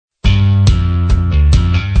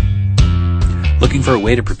Looking for a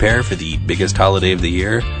way to prepare for the biggest holiday of the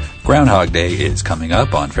year? Groundhog Day is coming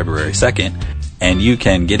up on February 2nd, and you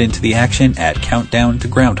can get into the action at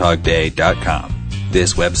countdowntogroundhogday.com.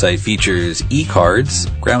 This website features e-cards,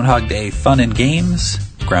 Groundhog Day fun and games,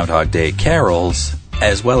 Groundhog Day carols,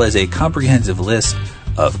 as well as a comprehensive list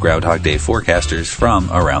of Groundhog Day forecasters from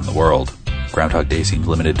around the world. Groundhog Day seems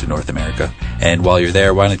limited to North America. And while you're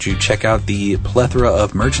there, why don't you check out the plethora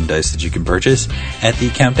of merchandise that you can purchase at the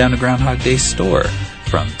Countdown to Groundhog Day store.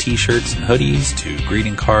 From t-shirts and hoodies to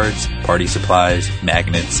greeting cards, party supplies,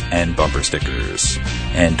 magnets, and bumper stickers.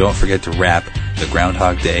 And don't forget to wrap the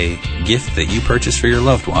Groundhog Day gift that you purchase for your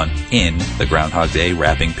loved one in the Groundhog Day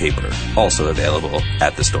wrapping paper, also available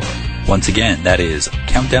at the store. Once again, that is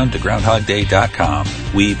countdowntogroundhogday.com.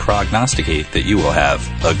 We prognosticate that you will have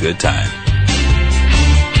a good time.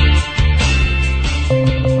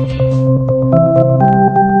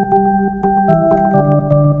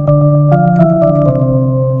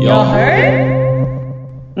 Y'all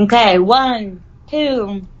heard? Okay, 1,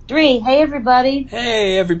 2, 3. Hey, everybody.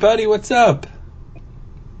 Hey, everybody, what's up?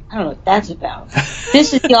 I don't know what that's about.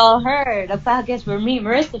 This is Y'all Heard, a podcast where me,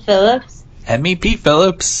 Marissa Phillips, and me, Pete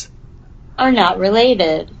Phillips, are not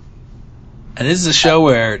related. And this is a show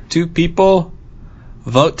where two people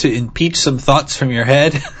vote to impeach some thoughts from your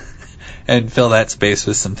head and fill that space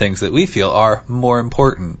with some things that we feel are more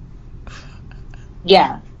important.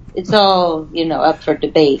 Yeah. It's all, up for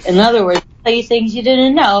debate. In other words, tell you things you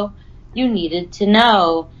didn't know you needed to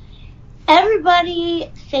know.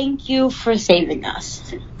 Everybody, thank you for saving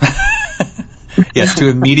us. Yes, to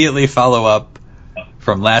immediately follow up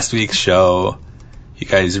from last week's show, you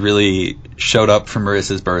guys really showed up for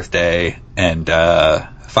Marissa's birthday and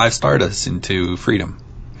 5-starred us into freedom.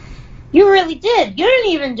 You really did. You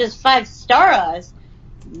didn't even just 5-star us.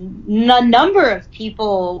 A number of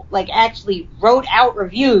people actually wrote out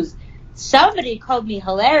reviews. Somebody called me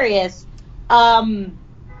hilarious. I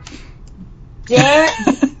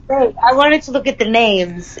wanted to look at the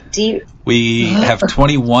names. We have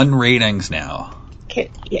 21 ratings now.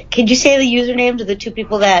 Could you say the usernames of the two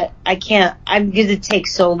people that I can't? I'm going to take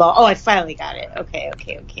so long. Oh, I finally got it. Okay.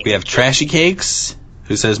 We have Trashy Cakes,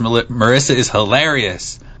 who says Marissa is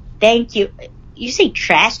hilarious. Thank you. You say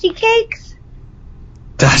Trashy Cakes?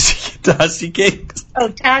 Tashy Cakes. Oh,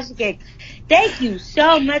 Tashy Cakes. Thank you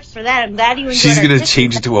so much for that. I'm glad you enjoyed it. She's going to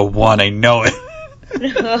change it to a 1. I know it.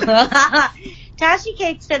 Tashy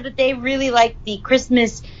Cakes said that they really liked the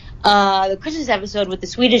Christmas episode with the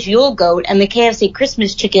Swedish Yule goat and the KFC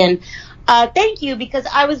Christmas chicken. Thank you, because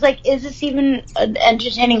I was like, is this even an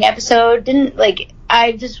entertaining episode?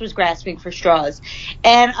 I just was grasping for straws.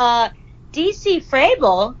 And DC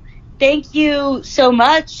Frable, thank you so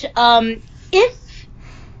much. If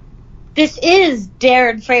this is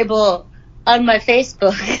Darren Frable on my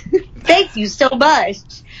Facebook. Thank you so much.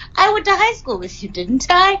 I went to high school with you, didn't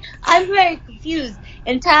I? I'm very confused,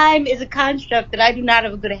 and time is a construct that I do not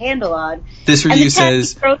have a good handle on. This review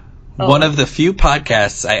says, one of the few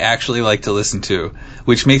podcasts I actually like to listen to,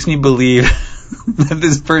 which makes me believe that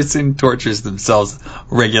this person tortures themselves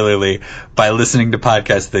regularly by listening to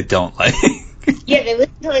podcasts they don't like. Yeah, they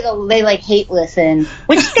listen to they hate listen,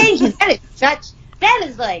 which thank you. That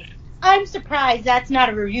is I'm surprised that's not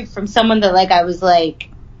a review from someone that I was I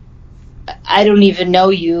don't even know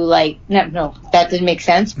you. No, that didn't make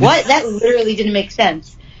sense. What? That literally didn't make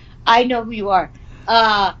sense. I know who you are.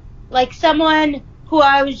 Someone who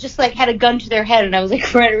I was just had a gun to their head and I was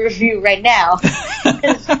write a review right now.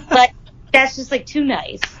 That's just too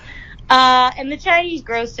nice. And the Chinese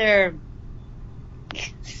grocer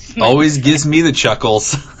always gives me the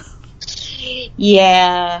chuckles.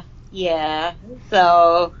 Yeah.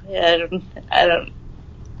 So I don't know.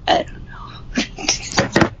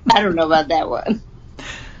 I don't know about that one.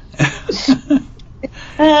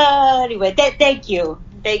 Anyway, thank you,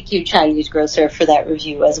 Chinese grocer, for that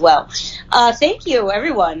review as well. Thank you,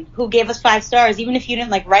 everyone who gave us 5 stars. Even if you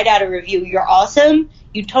didn't write out a review, you're awesome.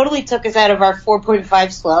 You totally took us out of our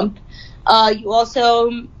 4.5 slump. You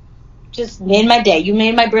also just made my day. You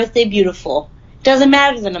made my birthday beautiful. Doesn't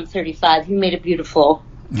matter that I'm 35. You made it beautiful.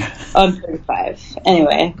 I'm 35.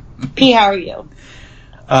 Anyway, P, how are you?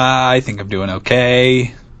 I think I'm doing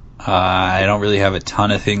okay. I don't really have a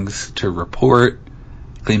ton of things to report.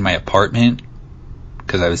 Cleaned my apartment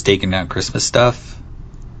because I was taking down Christmas stuff.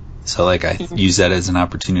 So I use that as an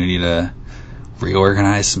opportunity to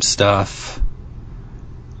reorganize some stuff.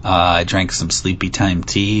 I drank some sleepy time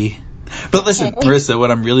tea. But listen, Marissa,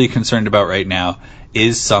 what I'm really concerned about right now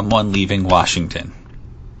is someone leaving Washington.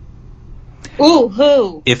 Ooh,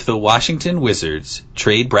 who? If the Washington Wizards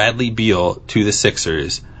trade Bradley Beal to the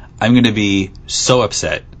Sixers, I'm going to be so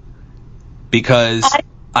upset. because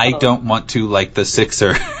I don't want to like the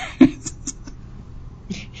Sixers.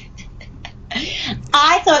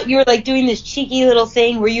 I thought you were like doing this cheeky little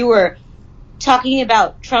thing where you were talking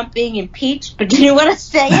about Trump being impeached, but didn't want to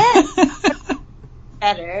say it.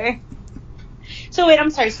 Better. So wait,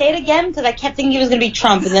 I'm sorry. Say it again, because I kept thinking it was going to be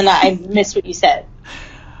Trump, and then I missed what you said.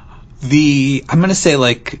 I'm going to say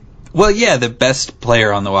the best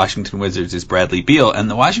player on the Washington Wizards is Bradley Beal, and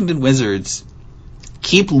the Washington Wizards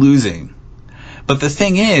keep losing. But the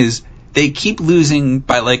thing is, they keep losing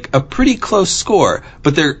by like a pretty close score,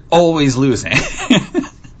 but they're always losing.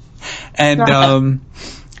 And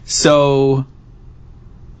so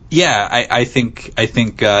yeah, I think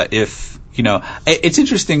if it's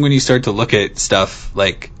interesting when you start to look at stuff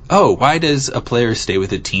like, oh, why does a player stay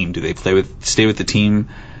with a team? Do they stay with the team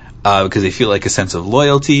because they feel like a sense of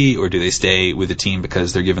loyalty, or do they stay with a team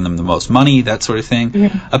because they're giving them the most money, that sort of thing?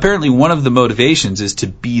 Mm-hmm. Apparently, one of the motivations is to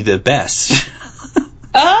be the best.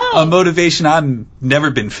 Oh. A motivation I've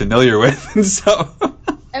never been familiar with, and so.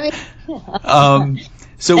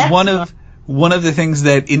 So one of the things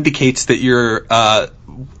that indicates that you're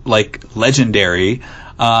legendary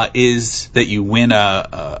is that you win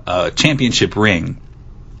a championship ring.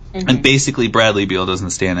 Mm-hmm. And basically, Bradley Beal doesn't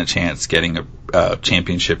stand a chance getting a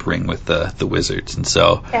championship ring with the Wizards, and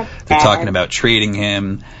so they're talking about trading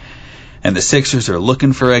him. And the Sixers are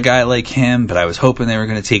looking for a guy like him, but I was hoping they were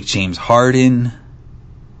going to take James Harden,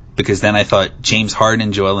 because then I thought James Harden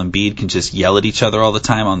and Joel Embiid can just yell at each other all the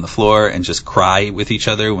time on the floor and just cry with each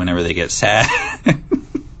other whenever they get sad.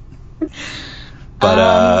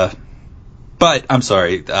 But I'm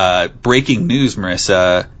sorry. Breaking news,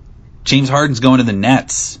 Marissa. James Harden's going to the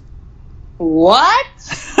Nets. What?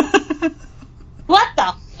 What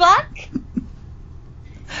the fuck?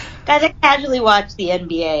 Guys, I casually watch the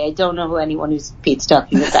NBA. I don't know anyone who's Pete's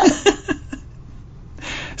talking about.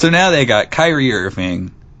 So now they got Kyrie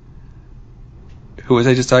Irving. Who was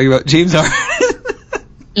I just talking about? James Harden.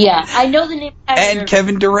 Yeah, I know the name. And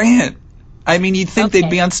Kevin Durant. I mean, you'd think they'd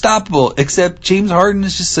be unstoppable, except James Harden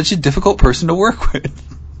is just such a difficult person to work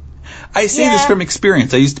with. I say this from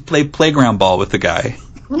experience. I used to play playground ball with the guy.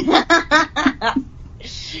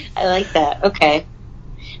 I like that. Okay.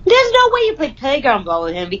 There's no way you played playground ball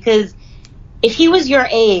with him, because if he was your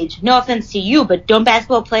age, no offense to you, but don't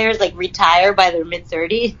basketball players retire by their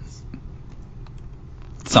mid-30s?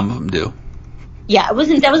 Some of them do. Yeah, that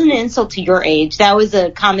wasn't an insult to your age. That was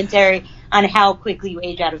a commentary on how quickly you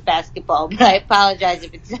age out of basketball, but I apologize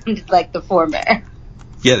if it sounded like the former.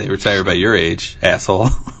 Yeah, they retire by your age, asshole.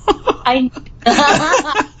 That's not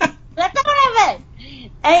what I meant.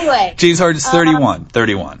 Anyway. James Harden's 31.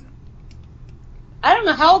 31. I don't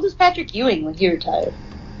know. How old was Patrick Ewing when he retired?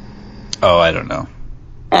 Oh, I don't know.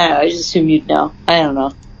 I just assume you'd know. I don't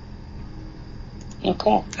know.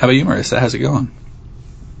 Okay. How about you, Marissa? How's it going?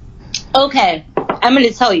 Okay. I'm going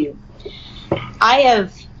to tell you. I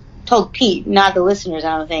have told Pete, not the listeners,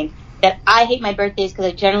 I don't think, that I hate my birthdays because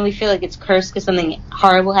I generally feel like it's cursed because something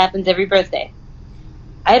horrible happens every birthday.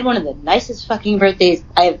 I had one of the nicest fucking birthdays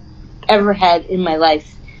I've ever had in my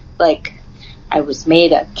life. I was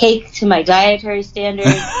made a cake to my dietary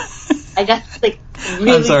standards. I got,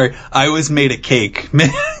 really... I'm sorry. I was made a cake.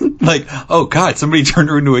 Oh, God, somebody turned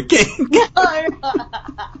her into a cake.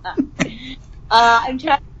 I'm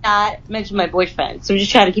trying to not mention my boyfriend, so I'm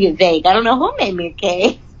just trying to keep it vague. I don't know who made me a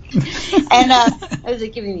cake. And I was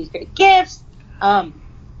giving these great gifts. My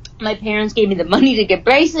parents gave me the money to get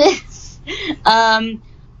braces.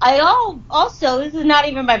 Also, this is not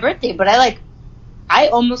even my birthday, but I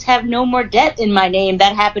almost have no more debt in my name.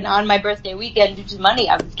 That happened on my birthday weekend due to money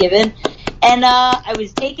I was given. And I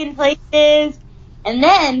was taking places. And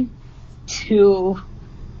then so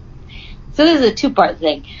this is a two-part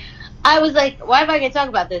thing. I was like, why am I going to talk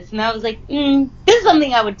about this? And I was like, this is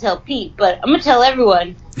something I would tell Pete, but I'm going to tell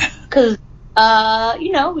everyone. Because,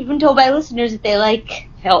 we've been told by listeners that they like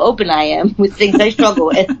how open I am with things I struggle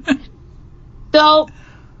with. So,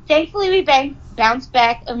 thankfully we bounced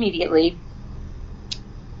back immediately.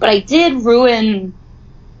 But I did ruin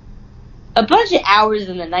a bunch of hours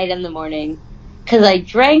in the night and the morning because I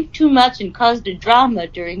drank too much and caused a drama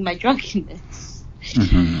during my drunkenness.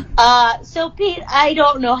 Mm-hmm. So, Pete, I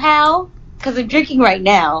don't know how, because I'm drinking right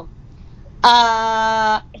now.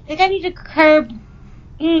 I think I need to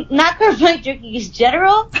not curb my drinking in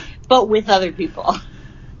general, but with other people.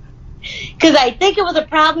 Because I think it was a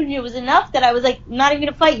problem. It was enough that I was not even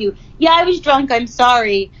going to fight you. Yeah, I was drunk. I'm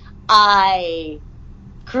sorry. I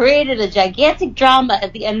created a gigantic drama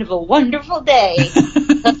at the end of a wonderful day.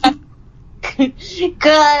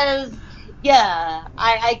 Because,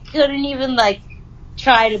 I couldn't even,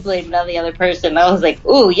 try to blame it on the other person. I was like,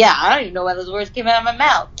 ooh, yeah, I don't even know why those words came out of my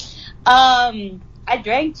mouth. I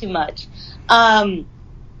drank too much.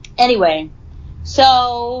 Anyway,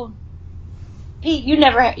 so Pete, you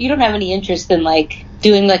don't have any interest in like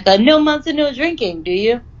doing like a no month of no drinking, do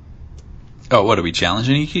you? Oh, what are we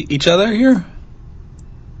challenging each other here?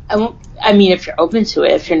 I mean, if you're open to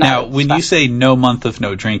it, if you're not. Now, when you say no month of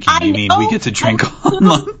no drinking, you mean we get to drink all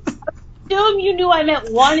month? I assume you knew I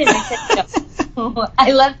meant one, and I said no.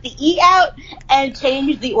 I left the E out and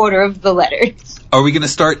changed the order of the letters. Are we gonna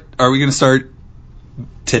start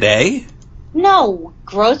today? No,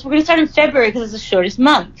 gross. We're gonna start in February because it's the shortest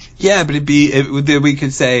month. Yeah, but we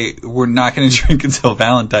could say we're not gonna drink until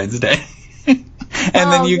Valentine's Day.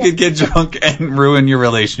 And then you could get drunk and ruin your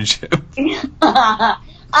relationship.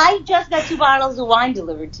 I just got 2 bottles of wine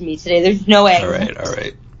delivered to me today. There's no way. All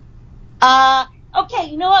right. Okay,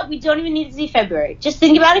 you know what? We don't even need to see February. Just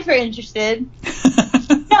think about it if you're interested.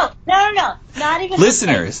 No. Not even.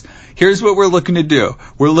 Listeners, here's what we're looking to do.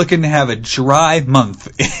 We're looking to have a dry month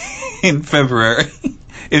in February.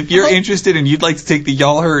 If you're interested and you'd like to take the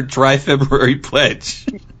Y'all Heard Dry February pledge,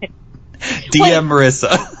 DM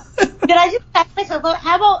Marissa. Did I just ask myself,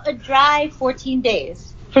 how about a dry 14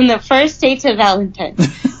 days from the first day to Valentine's?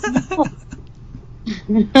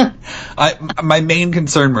 My main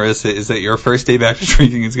concern, Marissa, is that your first day back to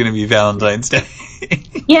drinking is going to be Valentine's Day.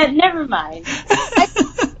 Yeah, never mind.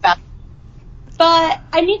 But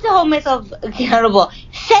I need to hold myself accountable.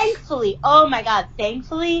 Thankfully, oh my God,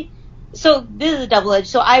 so this is a double-edged.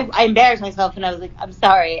 So I embarrassed myself and I was like, I'm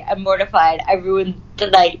sorry, I'm mortified. I ruined the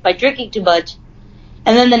night by drinking too much.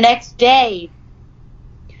 And then the next day,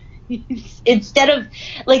 instead of,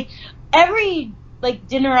 like, every, like,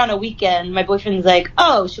 dinner on a weekend, my boyfriend's like,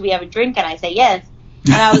 oh, should we have a drink? And I say yes.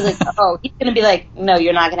 And I was like, oh, he's going to be like, no,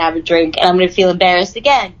 you're not going to have a drink. And I'm going to feel embarrassed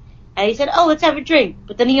again. And he said, oh, let's have a drink.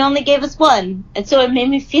 But then he only gave us one. And so it made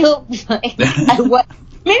me feel like I was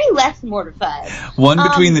maybe less mortified. One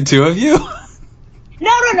between the two of you?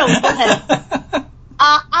 No.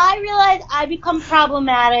 I realized I become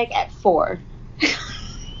problematic at 4.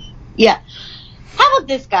 Yeah. How about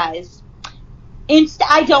this, guys?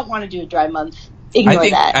 I don't want to do a dry month. Ignore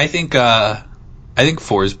that. I think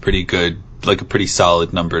 4 is pretty good, like a pretty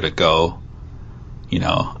solid number to go. You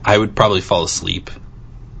know, I would probably fall asleep.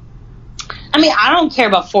 I mean, I don't care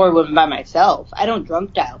about 4 women by myself. I don't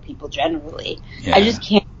drunk dial people generally. Yeah. I just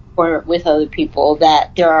can't report with other people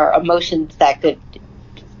that there are emotions that could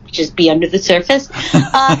just be under the surface.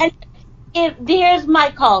 And here's my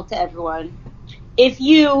call to everyone. If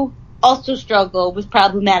you also struggle with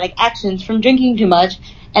problematic actions from drinking too much,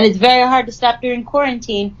 and it's very hard to stop during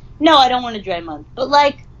quarantine, no, I don't want a dry month. But,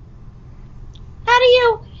 like, how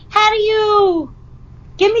do you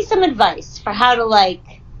give me some advice for how to,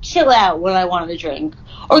 like, chill out when I want to drink?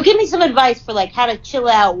 Or give me some advice for, like, how to chill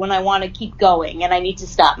out when I want to keep going and I need to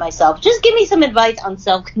stop myself. Just give me some advice on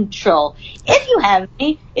self-control. If you have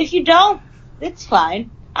any. If you don't, it's fine.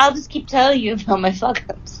 I'll just keep telling you about my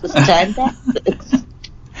fuck-ups as time passes.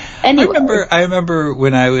 Anyway. I remember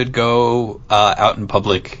when I would go out in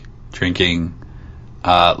public drinking,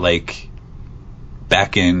 like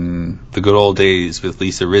back in the good old days with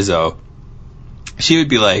Lisa Rizzo. She would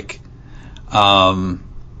be like,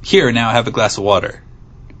 here, now have a glass of water.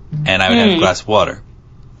 And I would have a glass of water.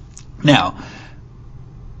 Now,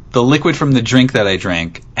 the liquid from the drink that I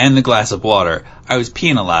drank and the glass of water, I was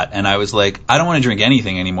peeing a lot, and I was like, I don't want to drink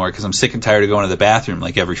anything anymore because I'm sick and tired of going to the bathroom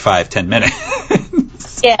like every 5-10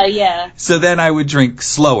 minutes. Yeah. So then I would drink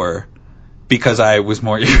slower because I was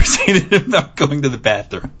more irritated about going to the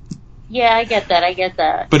bathroom. Yeah, I get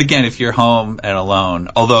that. But again, if you're home and alone,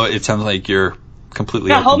 although it sounds like you're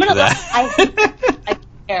completely open home to and that. I don't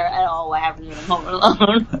care at all what happens when I'm home and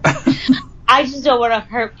alone. I just don't want to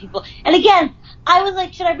hurt people. And again, I was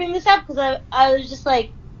like, should I bring this up? Because I was just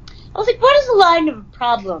like, what is the line of a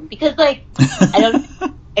problem? Because, like, I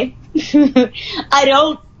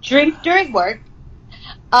don't drink during work.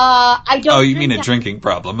 I don't. Oh, you mean a drinking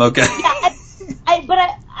problem? Okay. Yeah, but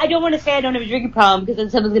I don't want to say I don't have a drinking problem because then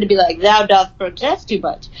someone's going to be like, thou doth protest too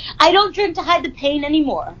much. I don't drink to hide the pain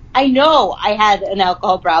anymore. I know I had an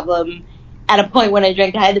alcohol problem at a point when I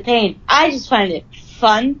drank to hide the pain. I just find it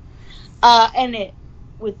fun, and it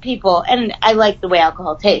with people, and I like the way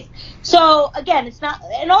alcohol tastes. So again, it's not,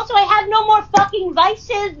 and also I have no more fucking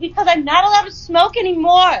vices because I'm not allowed to smoke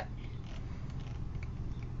anymore.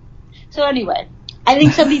 So anyway, I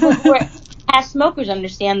think some people who are past smokers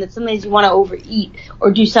understand that sometimes you want to overeat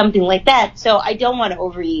or do something like that. So I don't want to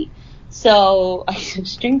overeat. So I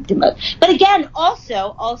just drink too much. But again,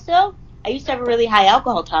 also, I used to have a really high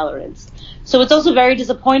alcohol tolerance. So it's also very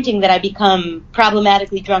disappointing that I become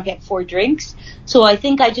problematically drunk at 4 drinks. So I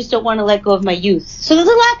think I just don't want to let go of my youth. So there's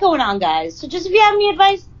a lot going on, guys. So just if you have any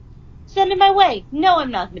advice, send it my way. No,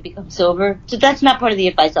 I'm not going to become sober. So that's not part of the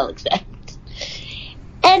advice I'll accept.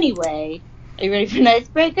 Anyway, are you ready for an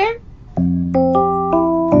icebreaker?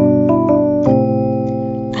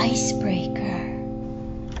 Icebreaker.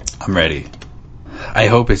 I'm ready. I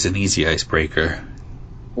hope it's an easy icebreaker.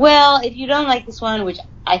 Well, if you don't like this one, which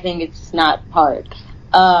I think it's not hard.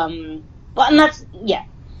 Well, and that's, yeah.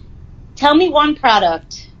 Tell me one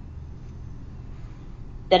product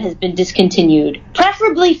that has been discontinued,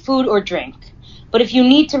 preferably food or drink. But if you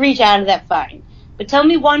need to reach out of that, fine. But tell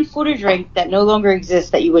me one food or drink that no longer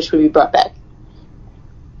exists that you wish would be brought back.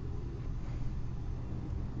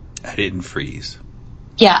 I didn't freeze.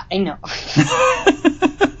 Yeah, I know.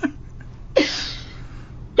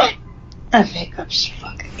 Okay, I'm just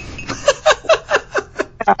fucking.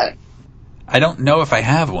 I don't know if I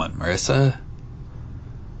have one, Marissa.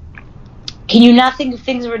 Can you not think of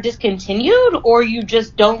things that were discontinued, or you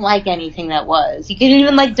just don't like anything that was? You can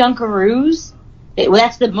even like Dunkaroos. Well,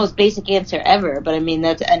 that's the most basic answer ever, but I mean,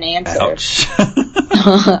 that's an answer. Ouch.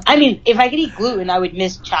 I mean, if I could eat gluten, I would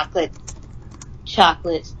miss chocolate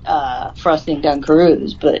frosting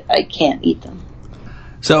Dunkaroos, but I can't eat them.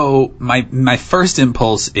 So my first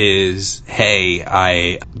impulse is, hey,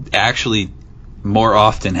 I actually more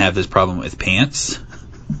often have this problem with pants.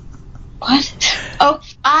 What? Oh,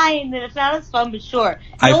 fine. Then it's not as fun, but sure.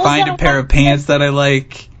 I find a pair of pants that I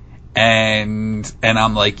like, and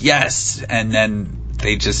I'm like, yes, and then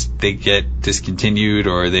they get discontinued,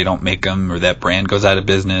 or they don't make them, or that brand goes out of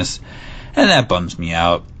business, and that bums me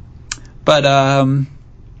out. But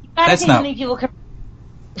that's not. People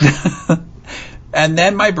And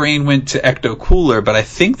then my brain went to Ecto Cooler, but I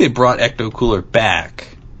think they brought Ecto Cooler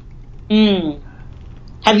back.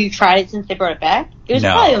 Have you tried it since they brought it back? It was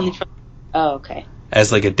probably only for... Oh, okay.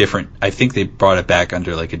 As like a different... I think they brought it back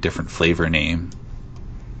under like a different flavor name.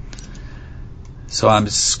 So I'm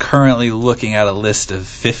currently looking at a list of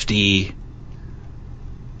 50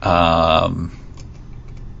 iconic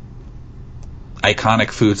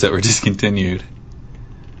foods that were discontinued.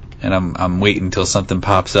 And I'm waiting until something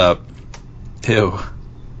pops up. Ew.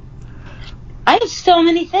 I have so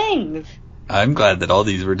many things. I'm glad that all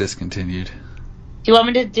these were discontinued. Do you want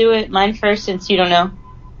me to do it mine first since you don't know?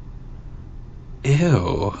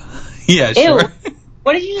 Ew. Yeah, Ew. sure.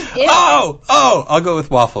 What did you just ew? Oh! I'll go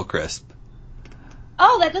with Waffle Crisp.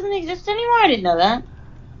 Oh, that doesn't exist anymore? I didn't know that.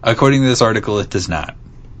 According to this article, it does not.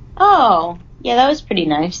 Oh. Yeah, that was pretty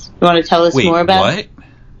nice. You want to tell us more about it?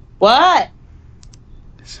 What?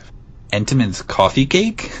 What? Entenmann's coffee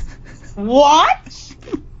cake? What?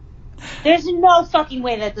 There's no fucking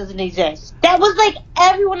way that doesn't exist. That was like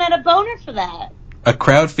everyone had a boner for that. A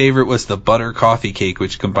crowd favorite was the butter coffee cake,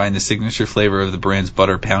 which combined the signature flavor of the brand's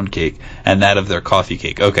butter pound cake and that of their coffee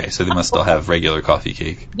cake. Okay, so they must still have regular coffee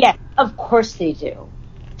cake. Yeah, of course they do.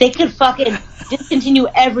 They could fucking discontinue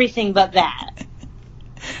everything but that.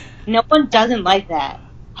 No one doesn't like that.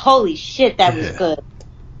 Holy shit, that was good.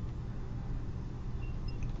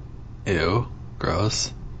 Ew.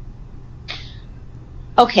 Gross.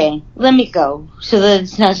 Okay, let me go. So that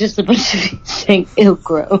it's not just a bunch of people saying, ew,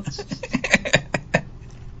 gross.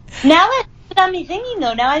 Now that got me thinking,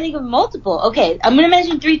 though, now I think of multiple. Okay, I'm going to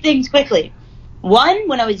mention 3 things quickly. One,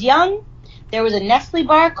 when I was young, there was a Nestle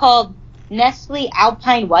bar called Nestle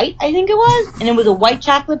Alpine White, I think it was. And it was a white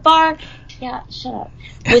chocolate bar. Yeah, shut up.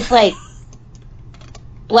 With, like,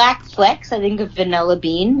 black flecks, I think, of vanilla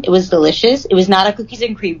bean. It was delicious. It was not a cookies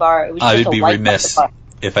and cream bar. It was just I would be white remiss bar.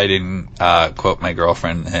 if I didn't quote my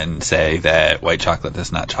girlfriend and say that white chocolate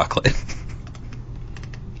is not chocolate.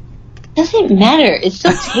 Doesn't matter. It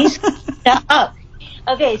still tastes Shut up.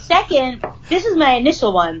 Okay, second, this is my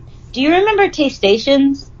initial one. Do you remember Taste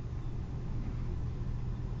Stations?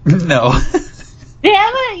 No.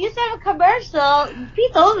 They used to have a commercial.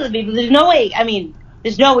 Pete's older than me, but there's no way. I mean,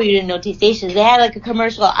 there's no way you didn't know Taste Stations. They had like a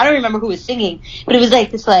commercial. I don't remember who was singing, but it was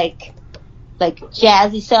like this like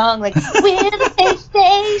jazzy song, like we're the Taste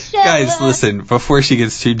Station. Guys, listen. Before she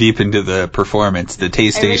gets too deep into the performance, the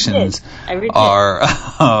Taste Stations are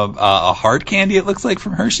a hard candy. It looks like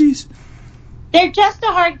from Hershey's. They're just a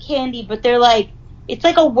hard candy, but they're like. It's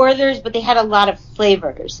like a Werther's, but they had a lot of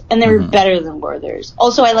flavors, and they were better than Werther's.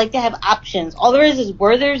 Also, I like to have options. All there is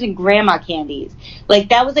Werther's and grandma candies. Like,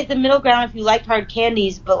 that was like the middle ground if you liked hard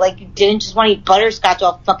candies, but like you didn't just want to eat butterscotch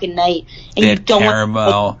all fucking night. And they you had don't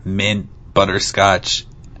caramel, mint, butterscotch,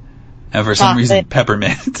 and for some reason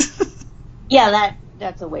peppermint. Yeah,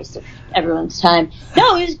 that's a waste of everyone's time.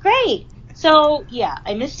 No, it was great. So, yeah,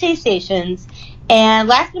 I miss Taste Stations. And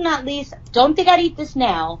last but not least, don't think I'd eat this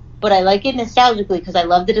now, but I like it nostalgically because I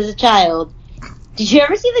loved it as a child. Did you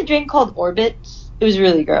ever see the drink called Orbitz? It was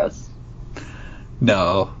really gross.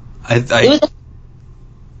 No. I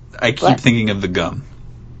keep thinking of the gum.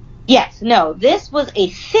 Yes, no, this was a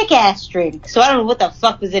thick-ass drink, so I don't know what the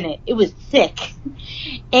fuck was in it. It was thick.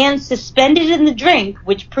 And suspended in the drink,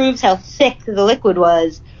 which proves how thick the liquid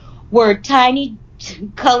was, were tiny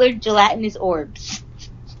colored gelatinous orbs.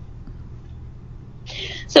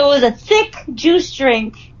 So it was a thick juice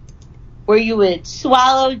drink where you would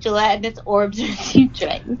swallow gelatinous orbs as you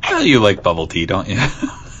drank. Well, you like bubble tea, don't you?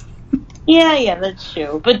 Yeah, that's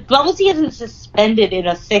true. But bubble tea isn't suspended in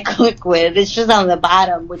a thick liquid. It's just on the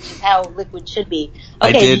bottom, which is how liquid should be.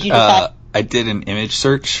 Okay, I did an image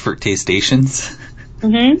search for Taste Stations.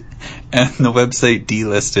 Mm-hmm. And the website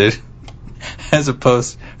delisted has a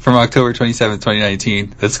post from October 27,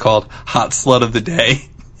 2019 that's called Hot Slut of the Day.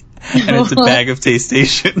 And it's a bag of Taste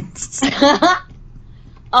Stations.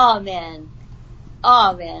 Oh, man.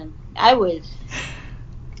 I would...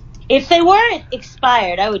 If they weren't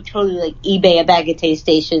expired, I would totally, eBay a bag of Taste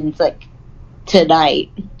Stations,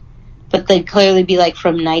 tonight. But they'd clearly be,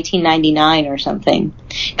 from 1999 or something.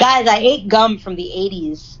 Guys, I ate gum from the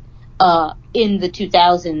 80s, in the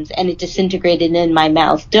 2000s, and it disintegrated in my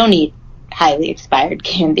mouth. Don't eat highly expired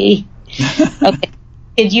candy. Okay.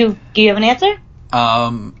 Do you have an answer?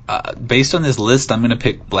 Based on this list, I'm gonna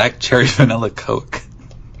pick Black Cherry Vanilla Coke.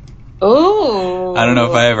 Ooh. I don't know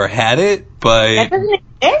if I ever had it, but... That doesn't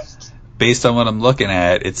exist? Based on what I'm looking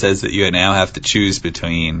at, it says that you now have to choose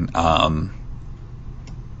between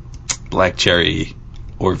black cherry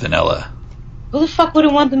or vanilla. Who the fuck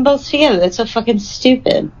wouldn't want them both together? That's so fucking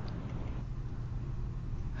stupid.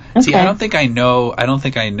 Okay. See, I don't think I know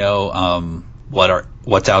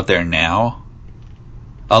what's out there now.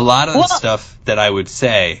 A lot of the stuff that I would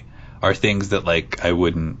say are things that I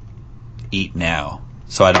wouldn't eat now.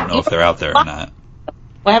 So I don't know if they're out there or not.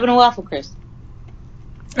 What happened to Waffle Crisp?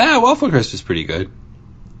 Waffle Crisp is pretty good.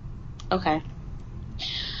 Okay,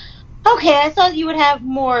 I thought you would have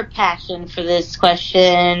more passion for this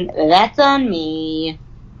question. That's on me.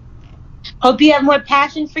 Hope you have more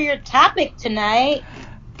passion for your topic tonight.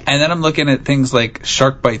 And then I'm looking at things like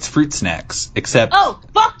Shark Bites fruit snacks, except... Oh,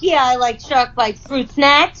 fuck yeah, I like Shark Bites fruit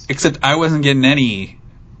snacks. Except I wasn't getting any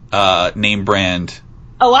name brand...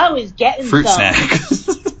 Oh, I was getting fruit some. snacks.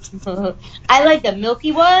 I like the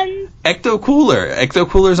milky ones. Ecto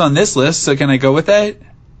Cooler's on this list, so can I go with that?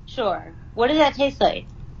 Sure. What does that taste like?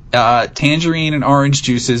 Tangerine and orange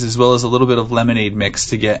juices, as well as a little bit of lemonade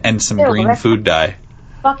mix and some green food dye.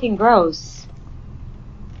 Fucking gross.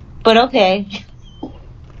 But okay.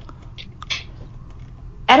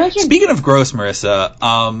 Speaking of gross, Marissa,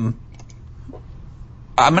 I'm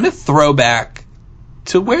going to throw back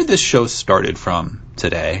to where this show started from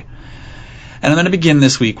today. And I'm going to begin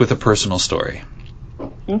this week with a personal story.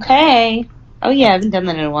 Okay. Oh, yeah, I haven't done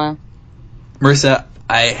that in a while. Marissa,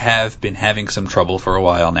 I have been having some trouble for a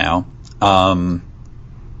while now.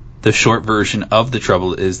 The short version of the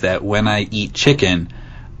trouble is that when I eat chicken,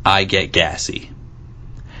 I get gassy.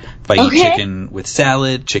 If I eat chicken with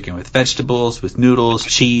salad, chicken with vegetables, with noodles,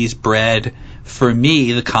 cheese, bread, for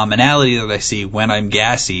me, the commonality that I see when I'm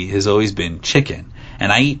gassy has always been chicken.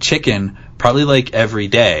 And I eat chicken probably every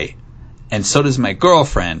day. And so does my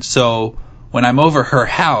girlfriend. So when I'm over her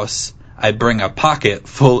house, I bring a pocket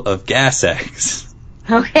full of gas eggs.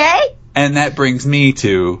 Okay. And that brings me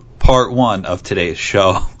to part one of today's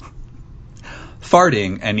show.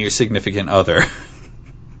 Farting and your significant other.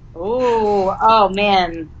 Oh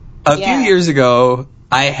man. A few years ago,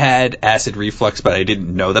 I had acid reflux, but I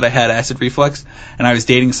didn't know that I had acid reflux. And I was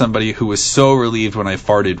dating somebody who was so relieved when I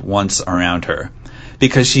farted once around her,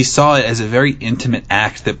 because she saw it as a very intimate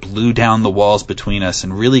act that blew down the walls between us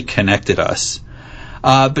and really connected us.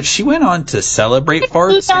 But she went on to celebrate farts.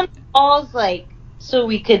 Blew down the walls, so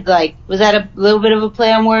we could, was that a little bit of a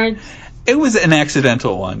play on words? It was an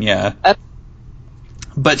accidental one, yeah. Okay.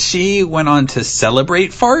 But she went on to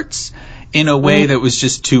celebrate farts in a way that was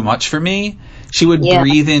just too much for me. She would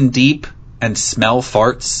breathe in deep and smell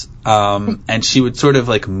farts, and she would sort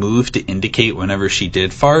of move to indicate whenever she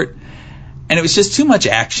did fart. And it was just too much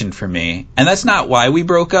action for me. And that's not why we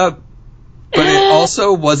broke up, but it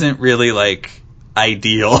also wasn't really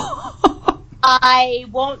ideal. I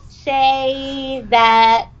won't say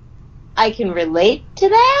that I can relate to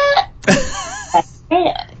that. I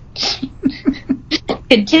can't.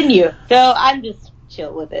 Continue. So I'm just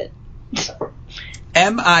chill with it.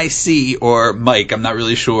 MIC, or Mike, I'm not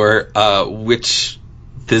really sure which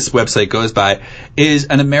this website goes by, is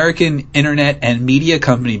an American internet and media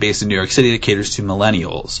company based in New York City that caters to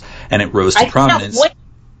millennials. And it rose to prominence. I can't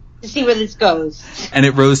wait to see where this goes. And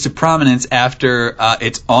it rose to prominence after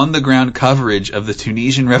its on-the-ground coverage of the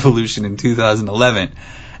Tunisian Revolution in 2011.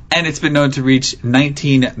 And it's been known to reach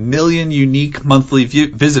 19 million unique monthly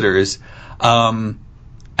visitors. And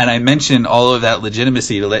I mention all of that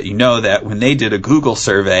legitimacy to let you know that when they did a Google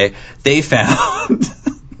survey, they found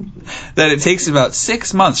that it takes about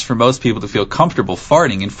 6 months for most people to feel comfortable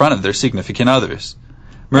farting in front of their significant others.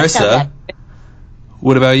 Marissa,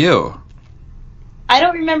 what about you? I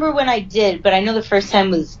don't remember when I did, but I know the first time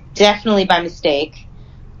was definitely by mistake.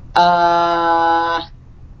 I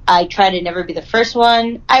try to never be the first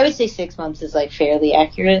one. I would say 6 months is, like, fairly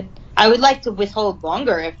accurate. I would like to withhold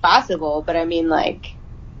longer if possible, but I mean, like,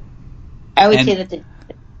 I would say that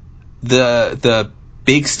the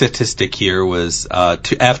big statistic here was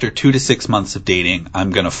after 2 to 6 months of dating,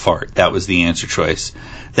 I'm going to fart. That was the answer choice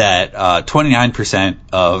that 29%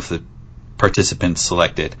 of the participants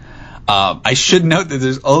selected. I should note that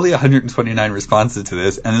there's only 129 responses to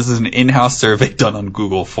this, and this is an in-house survey done on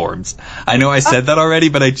Google Forms. I know I said that already,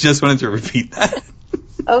 but I just wanted to repeat that.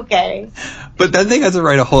 Okay. But that thing has to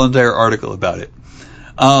write a whole entire article about it.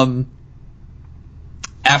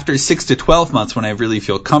 After 6 to 12 months, when I really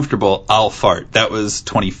feel comfortable, I'll fart. That was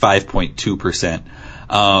 25.2%.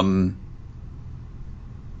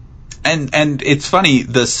 And it's funny,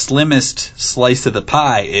 the slimmest slice of the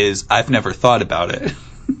pie is I've never thought about it.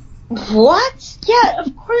 What? Yeah,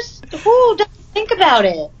 of course. Who doesn't think about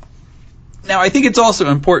it? Now, I think it's also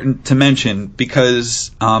important to mention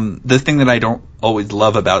because the thing that I don't always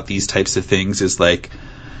love about these types of things is, like,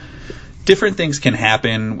 different things can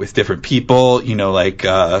happen with different people. You know, like,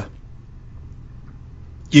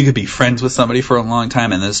 you could be friends with somebody for a long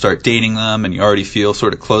time and then start dating them and you already feel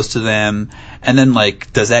sort of close to them. And then,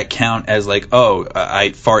 like, does that count as, like, oh,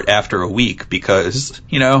 I fart after a week because,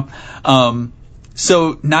 you know?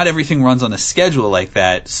 So not everything runs on a schedule like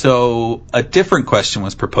that. So a different question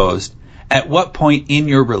was proposed. At what point in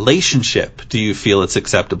your relationship do you feel it's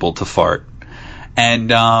acceptable to fart?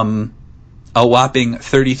 And a whopping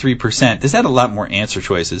 33%, this had a lot more answer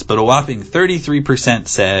choices, but a whopping 33%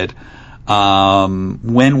 said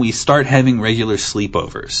when we start having regular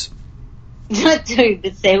sleepovers.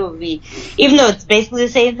 The same with me. Even though it's basically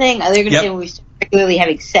the same thing, they're going to say when we start regularly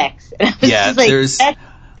having sex. Yeah, like, there's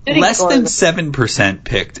less than 7%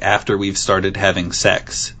 picked after we've started having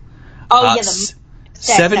sex. Oh, yeah,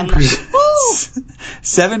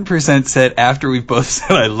 7% said after we've both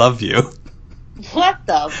said I love you. What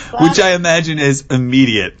the fuck? Which I imagine is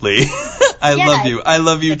immediately. I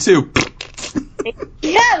love you too.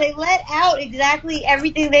 Yeah, they let out exactly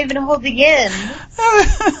everything they've been holding in.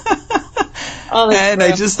 And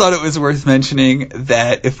I just thought it was worth mentioning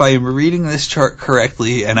that if I am reading this chart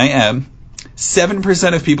correctly, and I am,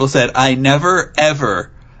 7% of people said, I never,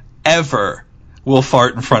 ever, ever will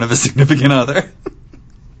fart in front of a significant other.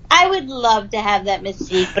 I would love to have that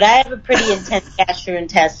mystique, but I have a pretty intense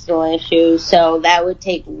gastrointestinal issue, so that would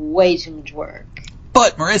take way too much work.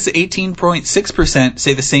 But, Marissa, 18.6%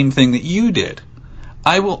 say the same thing that you did.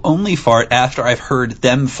 I will only fart after I've heard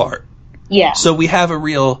them fart. Yeah. So we have a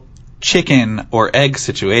real chicken or egg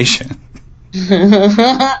situation.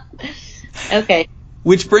 Okay.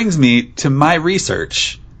 Which brings me to my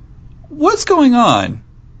research. What's going on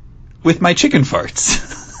with my chicken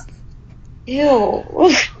farts?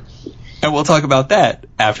 Ew. And we'll talk about that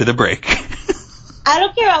after the break. I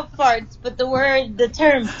don't care about farts, but the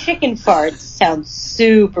term chicken farts sounds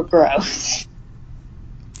super gross.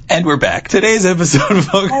 And we're back. Today's episode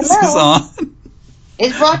focuses on...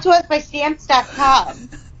 It's brought to us by Stamps.com.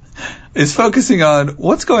 Is focusing on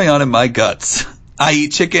what's going on in my guts. I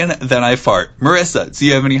eat chicken, then I fart. Marissa, do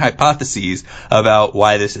you have any hypotheses about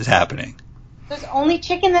why this is happening? There's only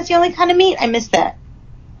chicken? That's the only kind of meat? I missed that.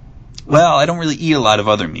 Well, I don't really eat a lot of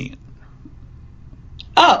other meat.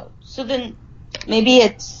 Oh, so then maybe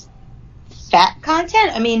it's fat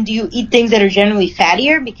content? I mean, do you eat things that are generally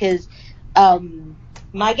fattier? Because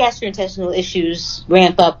my gastrointestinal issues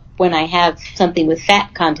ramp up when I have something with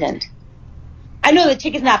fat content. I know that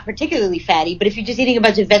chicken's not particularly fatty, but if you're just eating a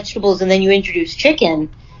bunch of vegetables and then you introduce chicken,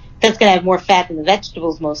 that's going to have more fat than the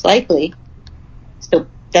vegetables, most likely. So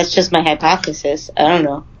that's just my hypothesis. I don't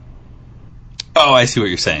know. Oh, I see what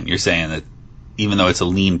you're saying. You're saying that even though it's a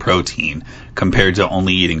lean protein compared to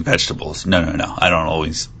only eating vegetables. No. I don't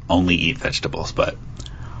always only eat vegetables, but...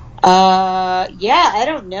 yeah, I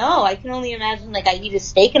don't know. I can only imagine, like, I eat a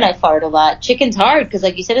steak and I fart a lot. Chicken's hard because,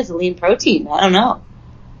 like you said, it's a lean protein. I don't know.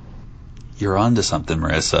 You're onto something,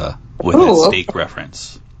 Marissa, with that steak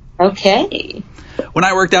reference. Okay. When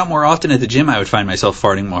I worked out more often at the gym, I would find myself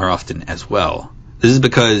farting more often as well. This is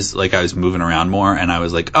because, like, I was moving around more, and I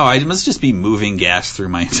was like, oh, I must just be moving gas through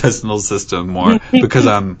my intestinal system more because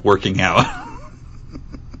I'm working out.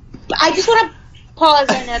 I just want to pause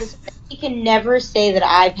and notice that we can never say that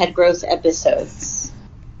I've had gross episodes.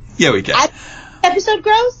 Yeah, we can. Episode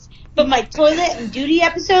gross, but my toilet and duty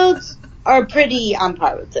episodes are pretty on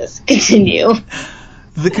par with this. Continue.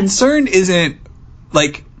 The concern isn't,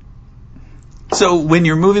 like... So when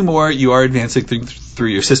you're moving more, you are advancing through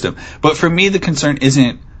your system. But for me, the concern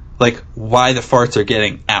isn't, like, why the farts are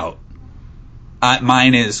getting out.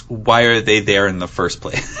 Mine is, why are they there in the first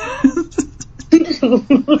place?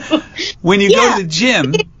 When you go to the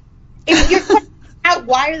gym... If you're getting out,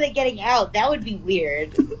 why are they getting out? That would be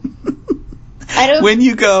weird. When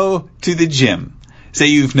you go to the gym, say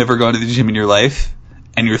you've never gone to the gym in your life,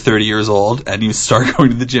 and you're 30 years old, and you start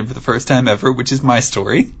going to the gym for the first time ever, which is my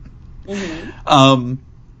story... Mm-hmm.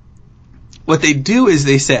 What they do is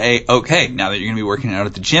they say, okay, now that you're going to be working out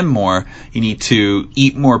at the gym more, you need to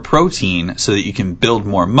eat more protein so that you can build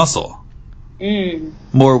more muscle.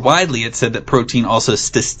 More widely, it's said that protein also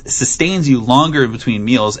sustains you longer in between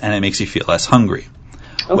meals and it makes you feel less hungry.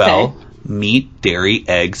 Okay. Well, meat, dairy,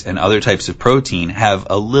 eggs, and other types of protein have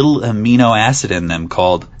a little amino acid in them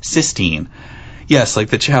called cysteine. Yes, like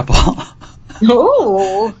the chapel.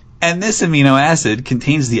 Oh. And this amino acid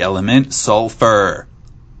contains the element sulfur.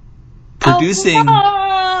 Producing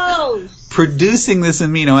this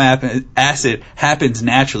amino acid happens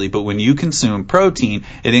naturally, but when you consume protein,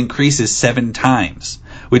 it increases 7 times,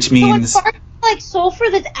 which means... So like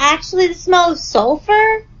sulfur that's actually the smell of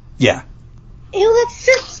sulfur? Yeah. Ew, that's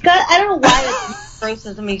disgusting. I don't know why that's gross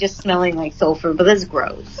as me just smelling like sulfur, but that's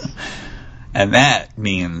gross. And that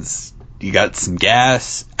means you got some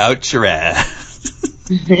gas out your ass.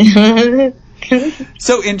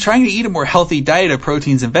 So in trying to eat a more healthy diet of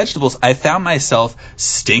proteins and vegetables, I found myself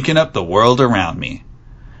stinking up the world around me.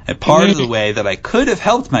 And part of the way that I could have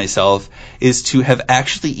helped myself is to have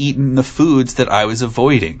actually eaten the foods that I was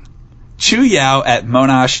avoiding. Chu Yao at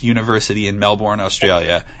Monash University in Melbourne,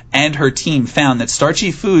 Australia, and her team found that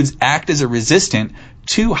starchy foods act as a resistant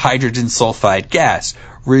to hydrogen sulfide gas,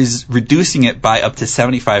 reducing it by up to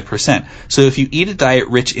 75%. So if you eat a diet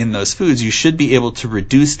rich in those foods, you should be able to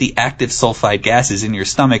reduce the active sulfide gases in your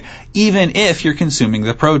stomach, even if you're consuming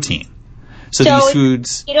the protein. So these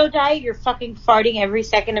foods... keto diet, you're fucking farting every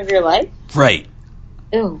second of your life? Right.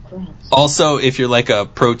 Ew, gross. Also, if you're like a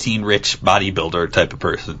protein-rich bodybuilder type of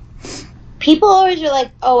person. People always are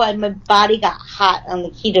like, oh, my body got hot on the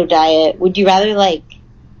keto diet. Would you rather, like,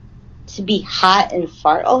 to be hot and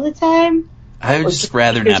fart all the time? I would just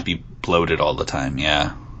rather not be bloated all the time,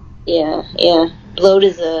 yeah. Yeah. Bloat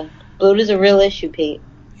is a real issue, Pete.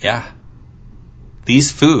 Yeah.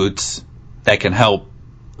 These foods that can help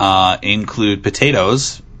include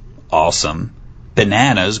potatoes, awesome.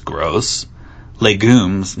 Bananas, gross.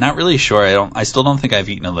 Legumes, not really sure. I still don't think I've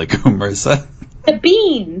eaten a legume, Marissa. A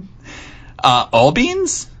bean. All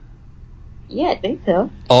beans? Yeah, I think so.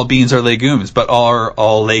 All beans are legumes, but are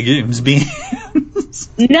all legumes beans?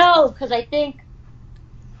 No, because I think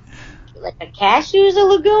like a cashew is a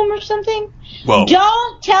legume or something. Whoa.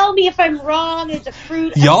 Don't tell me if I'm wrong. It's a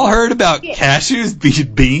fruit. Y'all heard about cashews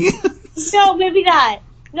being beans? No, maybe not.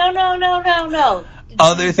 No.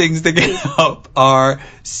 Other things that can help are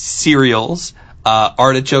cereals,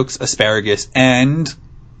 artichokes, asparagus, and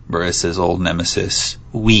Marissa's old nemesis,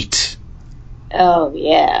 wheat. Oh,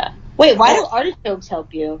 yeah. Wait, why do artichokes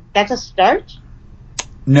help you? That's a starch?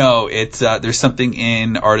 No, it's there's something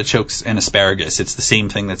in artichokes and asparagus. It's the same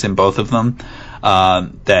thing that's in both of them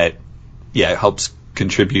that helps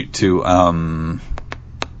contribute to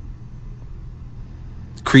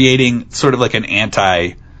creating sort of like an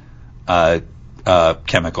anti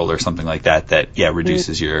chemical or something like that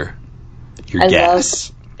reduces your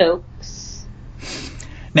gas. I love artichokes.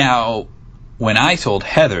 Now, when I told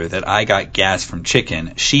Heather that I got gas from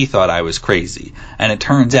chicken, she thought I was crazy. And it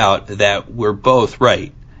turns out that we're both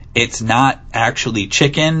right. It's not actually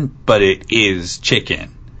chicken, but it is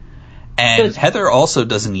chicken. And Heather also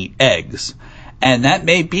doesn't eat eggs. And that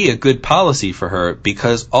may be a good policy for her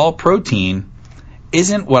because all protein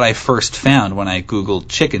isn't what I first found when I Googled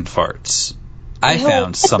chicken farts. I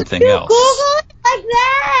found something else. Google it like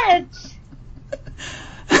that!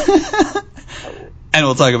 And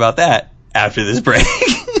we'll talk about that after this break.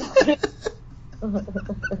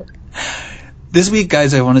 This week,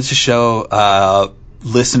 guys, I wanted to show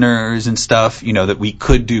listeners and stuff, that we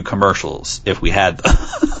could do commercials if we had them.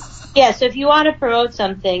 Yeah, so if you want to promote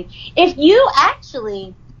something, if you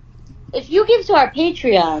give to our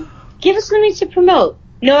Patreon, give us something to promote.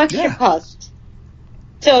 No extra cost.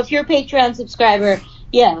 So if you're a Patreon subscriber,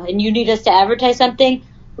 and you need us to advertise something,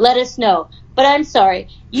 let us know. But I'm sorry.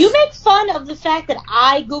 You make fun of the fact that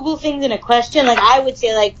I Google things in a question. Like, I would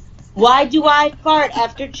say, like, why do I fart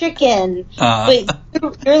after chicken? But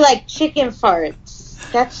you're like, chicken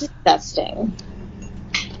farts. That's disgusting.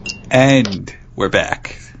 And we're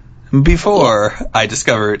back. Before I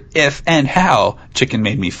discovered if and how chicken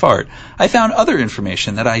made me fart, I found other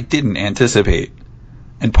information that I didn't anticipate.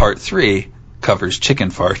 And part 3 covers chicken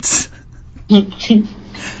farts.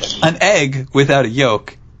 An egg without a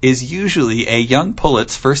yolk is usually a young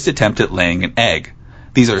pullet's first attempt at laying an egg.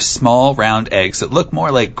 These are small, round eggs that look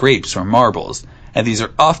more like grapes or marbles, and these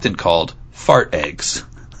are often called fart eggs.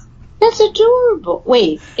 That's adorable.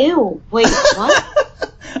 Wait, what?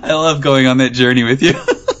 I love going on that journey with you.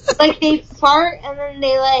 Like, they fart and then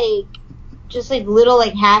they, like, just, like, little,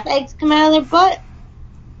 like, half eggs come out of their butt?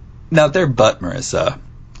 Now, their butt, Marissa.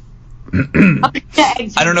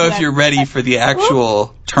 I don't know if you're ready for the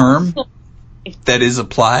actual term that is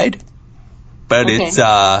applied, but it's,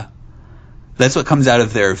 that's what comes out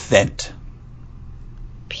of their vent.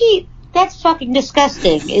 Pete, that's fucking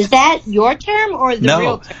disgusting. Is that your term or the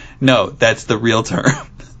real term? No, that's the real term.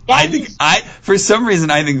 For some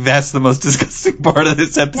reason, I think that's the most disgusting part of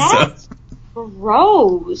this episode. That's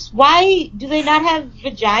gross. Why do they not have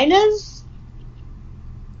vaginas?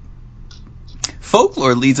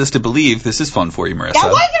 Folklore leads us to believe, this is fun for you, Marissa.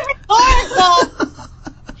 That wasn't rhetorical!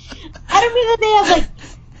 I don't mean that they have,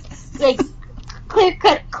 like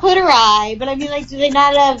clear-cut clitori, but I mean, like, do they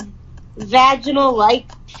not have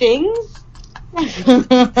vaginal-like things?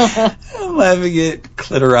 I'm laughing at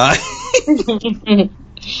clitori.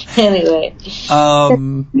 Anyway.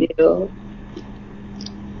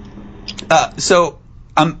 So,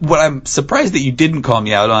 what I'm surprised that you didn't call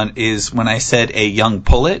me out on is when I said a young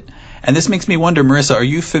pullet. And this makes me wonder, Marissa, are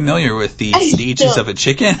you familiar with the stages of a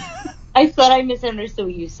chicken? I thought I misunderstood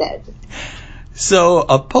what you said. So,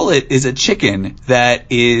 a pullet is a chicken that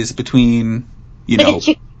is between,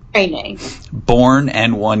 chicken training. Born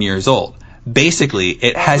and 1 year old. Basically,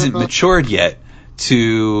 it hasn't matured yet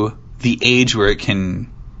to the age where it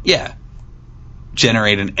can,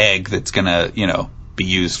 generate an egg that's gonna, be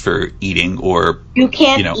used for eating or, you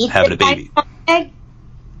can't eat having a baby. Egg?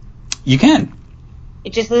 You can.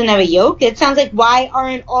 It just doesn't have a yolk? It sounds like, why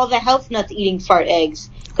aren't all the health nuts eating fart eggs?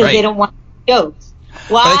 Because they don't want yolks.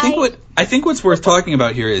 Why? But I think what's worth talking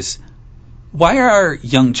about here is, why are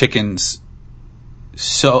young chickens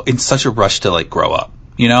so in such a rush to, like, grow up,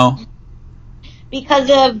 Because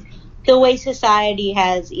of the way society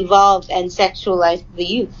has evolved and sexualized the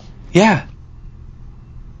youth. Yeah.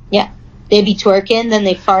 Yeah. They be twerking, then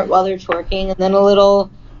they fart while they're twerking, and then a little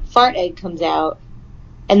fart egg comes out.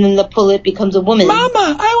 And then the pullet becomes a woman. Mama,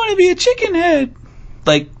 I want to be a chicken head.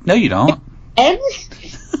 Like, no you don't. And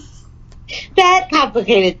that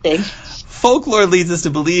complicated thing. Folklore leads us to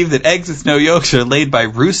believe that eggs with no yolks are laid by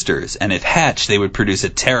roosters, and if hatched, they would produce a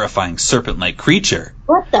terrifying serpent-like creature.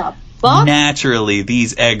 What the fuck? Naturally,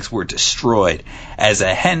 these eggs were destroyed. As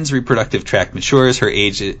a hen's reproductive tract matures, her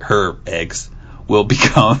eggs will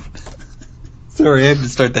become... Sorry, I had to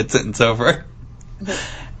start that sentence over.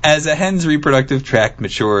 As a hen's reproductive tract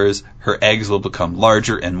matures, her eggs will become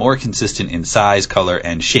larger and more consistent in size, color,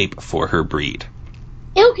 and shape for her breed.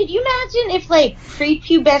 Ew, could you imagine if, like,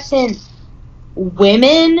 prepubescent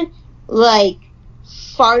women, like,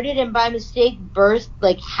 farted and by mistake birthed,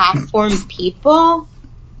 like, half-formed people?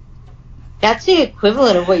 That's the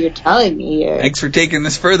equivalent of what you're telling me here. Thanks for taking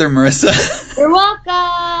this further, Marissa. You're welcome!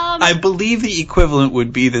 I believe the equivalent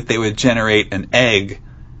would be that they would generate an egg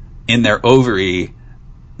in their ovary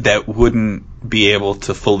that wouldn't be able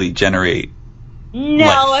to fully generate No,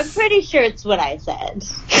 life. I'm pretty sure it's what I said.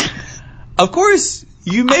 Of course,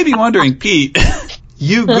 you may be wondering, Pete,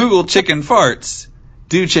 you Google chicken farts.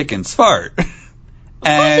 Do chickens fart?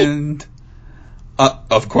 And,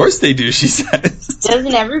 of course they do, she says.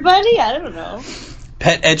 Doesn't everybody? I don't know.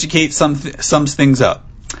 Pet educate sums things up.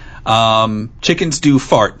 Chickens do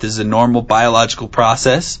fart. This is a normal biological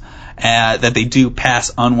process that they do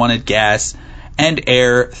pass unwanted gas and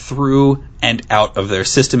air through and out of their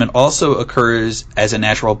system. It also occurs as a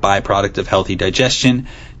natural byproduct of healthy digestion.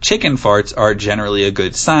 Chicken farts are generally a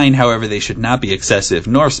good sign, however, they should not be excessive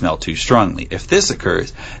nor smell too strongly. If this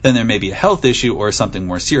occurs, then there may be a health issue or something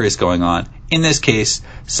more serious going on. In this case,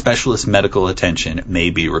 specialist medical attention may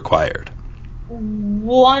be required.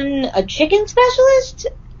 A chicken specialist?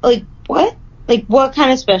 Like, what? Like, what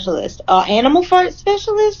kind of specialist? Animal fart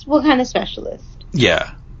specialist? What kind of specialist?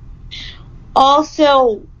 Yeah.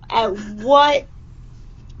 Also, at what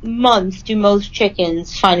month do most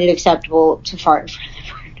chickens find it acceptable to fart in front of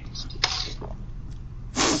everyone?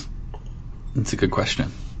 That's a good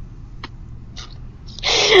question.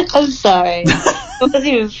 I'm sorry. It wasn't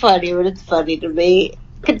even funny, but it's funny to me.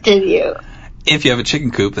 Continue. If you have a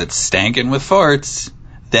chicken coop that's stankin' with farts,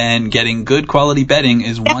 then getting good quality bedding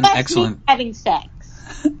is one excellent having sex.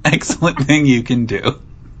 excellent thing you can do.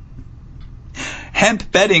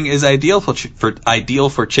 Hemp bedding is ideal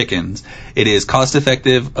for chickens. It is cost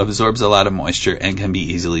effective, absorbs a lot of moisture, and can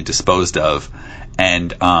be easily disposed of.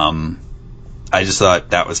 And I just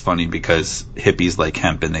thought that was funny because hippies like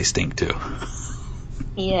hemp and they stink too.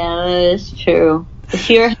 Yeah, that's true. If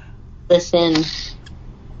you're listen,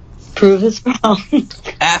 prove us wrong.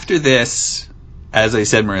 After this, as I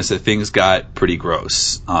said, Marissa, things got pretty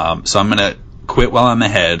gross. So I'm going to quit while I'm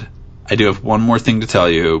ahead. I do have one more thing to tell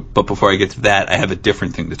you, but before I get to that, I have a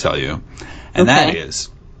different thing to tell you. And that is,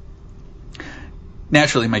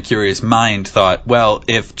 naturally my curious mind thought, well,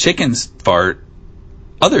 if chickens fart,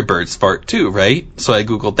 other birds fart too, right? So I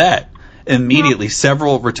Googled that. Immediately,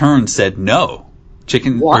 several returns said no.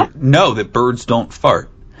 No, that birds don't fart.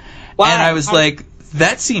 Why? And I was like,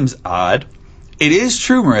 that seems odd. It is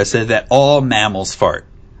true, Marissa, that all mammals fart.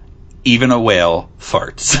 Even a whale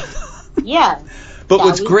farts. Yeah. But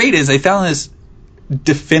what's great is I found this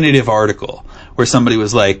definitive article where somebody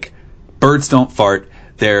was like, birds don't fart.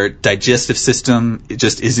 Their digestive system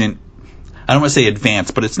just isn't, I don't want to say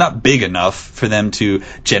advanced, but it's not big enough for them to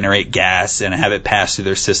generate gas and have it pass through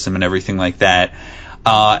their system and everything like that.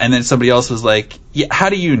 And then somebody else was like, yeah, how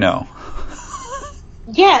do you know?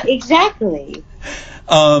 Yeah, exactly.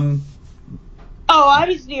 I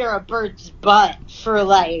was near a bird's butt for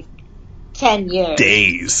like 10 years.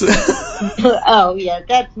 Days. Oh, yeah,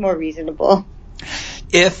 that's more reasonable.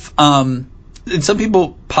 If, and some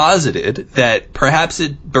people posited that perhaps a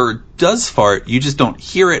bird does fart, you just don't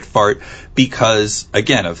hear it fart because,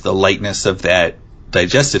 again, of the lightness of that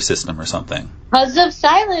digestive system or something. Because of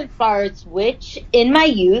silent farts, which, in my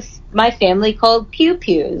youth, my family called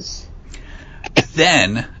pew-pews.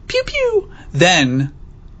 Then, pew-pew! Then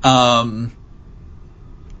came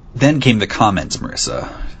the comments, Marissa.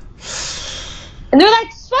 And they're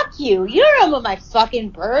like, fuck you. You don't know my fucking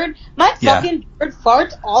bird. My fucking bird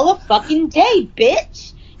farts all a fucking day,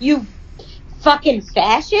 bitch. You fucking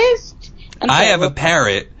fascist. I have a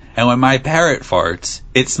parrot, and when my parrot farts,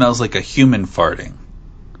 it smells like a human farting.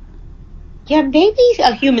 Yeah, maybe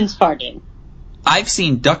a human's farting. I've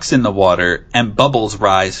seen ducks in the water, and bubbles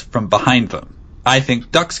rise from behind them. I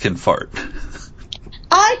think ducks can fart.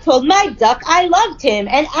 I told my duck I loved him,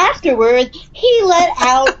 and afterwards, he let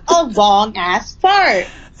out a long-ass fart.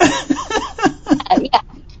 Yeah.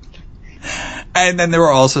 And then there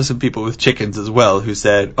were also some people with chickens as well who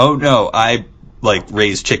said, oh no, I,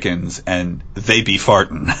 raise chickens, and they be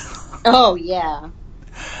fartin'. Oh, yeah.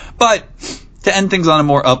 But, to end things on a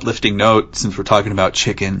more uplifting note, since we're talking about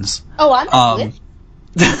chickens. Oh, I'm uplifting.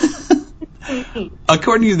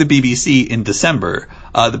 According to the BBC, in December,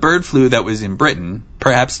 the bird flu that was in Britain,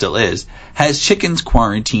 perhaps still is, has chickens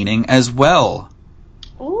quarantining as well.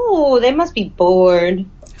 Ooh, they must be bored.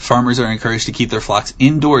 Farmers are encouraged to keep their flocks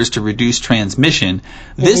indoors to reduce transmission.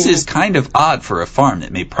 This is kind of odd for a farm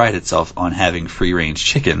that may pride itself on having free-range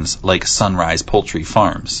chickens, like Sunrise Poultry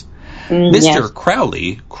Farms. Mr.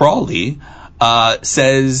 Crawley,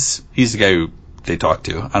 says, he's the guy who they talk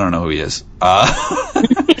to. I don't know who he is.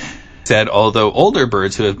 Said, although older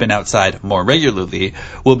birds who have been outside more regularly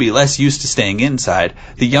will be less used to staying inside,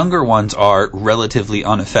 the younger ones are relatively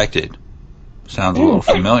unaffected. Sounds a little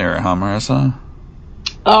familiar, huh, Marissa?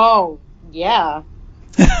 Oh, yeah.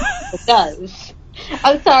 It does.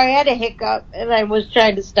 I'm sorry, I had a hiccup, and I was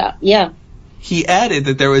trying to stop. Yeah. He added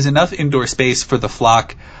that there was enough indoor space for the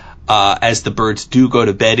flock as the birds do go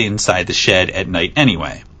to bed inside the shed at night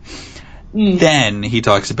anyway. Then he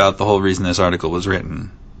talks about the whole reason this article was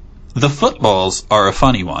written. The footballs are a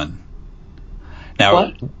funny one.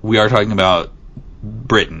 Now, we are talking about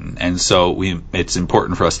Britain, and so it's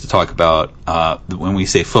important for us to talk about, when we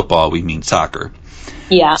say football, we mean soccer.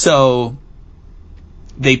 Yeah. So,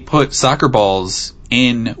 they put soccer balls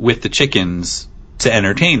in with the chickens to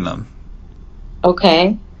entertain them.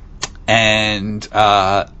 Okay. And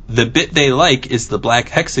the bit they like is the black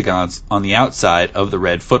hexagons on the outside of the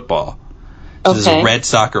red football. So there's a red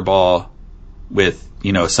soccer ball with,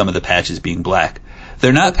 some of the patches being black.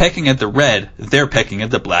 They're not pecking at the red, they're pecking at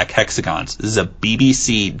the black hexagons. This is a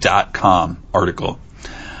BBC.com article.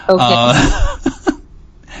 Okay.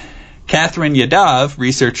 Catherine Yadav,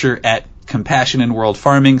 researcher at Compassion in World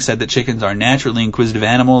Farming, said that chickens are naturally inquisitive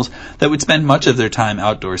animals that would spend much of their time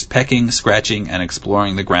outdoors pecking, scratching, and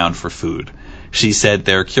exploring the ground for food. She said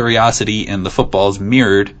their curiosity in the footballs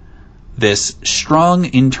mirrored this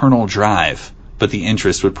strong internal drive but the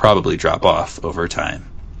interest would probably drop off over time.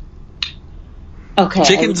 Okay.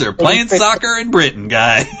 Chickens are playing soccer in Britain,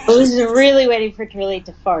 guy. I was really waiting for it to relate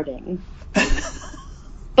to farting.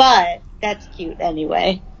 But that's cute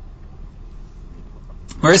anyway.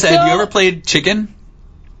 Marissa, have you ever played chicken?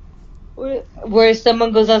 Where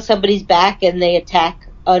someone goes on somebody's back and they attack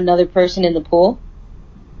another person in the pool?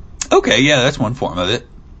 Okay, yeah, that's one form of it.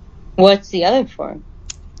 What's the other form?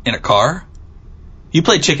 In a car? You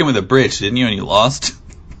played chicken with a bridge, didn't you, and you lost?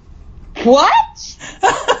 What?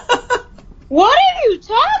 What are you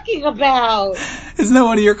talking about? Isn't that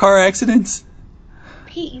one of your car accidents?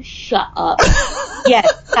 Pete, you shut up. Yes,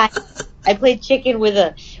 I played chicken with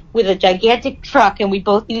a gigantic truck, and we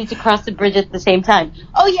both needed to cross the bridge at the same time.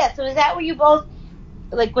 Oh yeah, so is that where you both,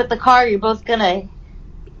 like with the car, you're both gonna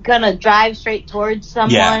drive straight towards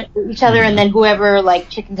someone, each other, and then whoever like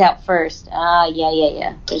chickens out first.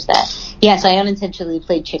 Yeah. There's that. Yes, I unintentionally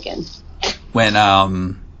played chicken.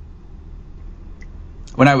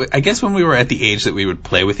 I guess when we were at the age that we would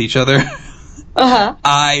play with each other. Uh-huh.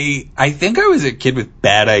 I think I was a kid with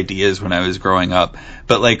bad ideas when I was growing up,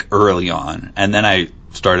 but like early on. And then I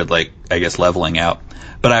started like, I guess, leveling out.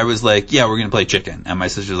 But I was like, yeah, we're going to play chicken. And my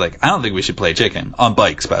sister was like, I don't think we should play chicken. On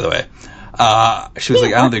bikes, by the way. She was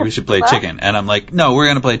like, I don't think we should play chicken. And I'm like, no, we're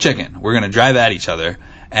going to play chicken. We're going to drive at each other.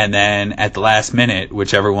 And then at the last minute,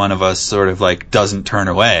 whichever one of us sort of like doesn't turn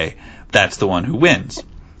away, that's the one who wins.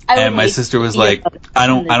 And my sister was like, I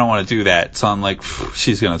don't want to do that. So I'm like,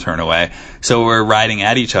 she's going to turn away. So we're riding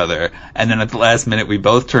at each other. And then at the last minute, we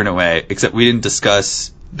both turn away, except we didn't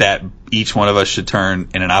discuss that each one of us should turn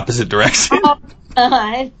in an opposite direction. Oh,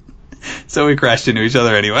 God. So we crashed into each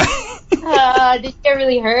other anyway. Did you get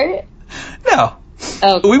really hurt? No.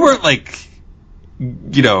 Okay. We weren't like,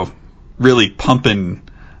 really pumping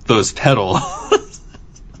those pedals.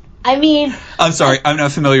 I mean... I'm sorry, I'm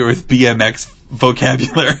not familiar with BMX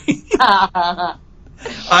vocabulary. I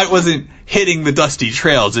wasn't hitting the dusty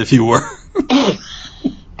trails, if you were.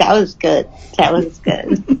 That was good.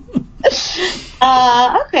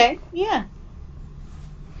 Okay, yeah.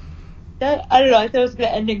 I don't know, I thought it was going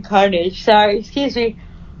to end in carnage. Sorry, excuse me.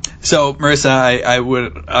 So,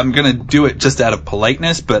 Marissa, I'm going to do it just out of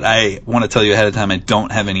politeness, but I want to tell you ahead of time I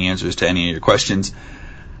don't have any answers to any of your questions.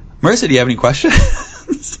 Marissa, do you have any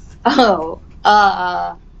questions?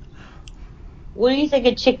 What do you think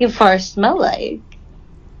a chicken fart smell like?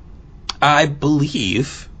 I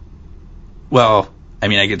believe, I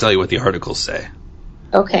can tell you what the articles say.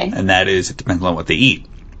 Okay. And that is, it depends on what they eat.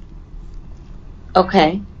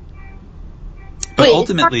 Okay. But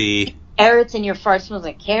ultimately... Carrots and your fart smells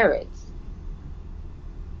like carrots.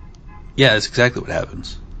 Yeah, that's exactly what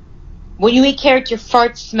happens. When you eat carrots, your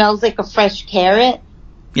fart smells like a fresh carrot?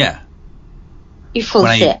 Yeah. You're full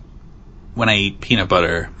of shit. When I eat peanut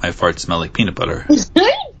butter, my farts smell like peanut butter. No,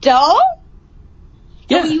 you don't?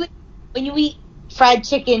 Yeah. When you eat fried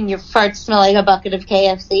chicken, your farts smell like a bucket of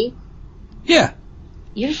KFC? Yeah.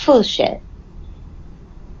 You're full of shit.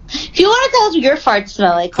 If you want to tell us what your farts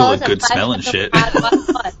smell like, call us full of good smelling shit.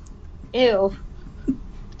 Ew.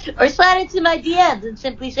 Or slide into my DMs and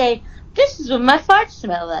simply say, this is what my farts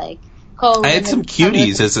smell like. I had some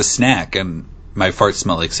cuties as a snack, and my farts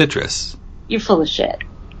smell like citrus. You're full of shit.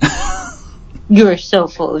 You're so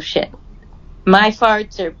full of shit. My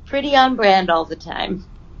farts are pretty on brand all the time.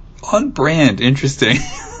 On brand, interesting.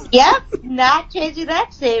 Yep, not changing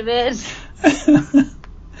that statement.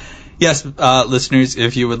 Yes, listeners,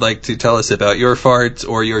 if you would like to tell us about your farts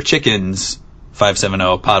or your chickens,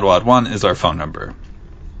 570-PODWAD1 is our phone number.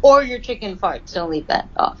 Or your chicken farts, don't leave that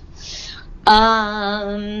off.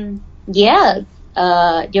 Yeah. Do you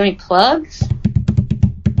have any plugs?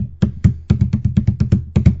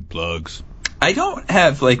 Plugs. I don't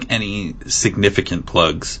have, any significant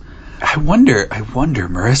plugs. I wonder,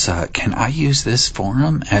 Marissa, can I use this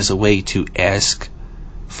forum as a way to ask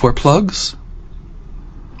for plugs?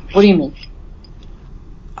 What do you mean?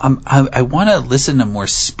 I want to listen to more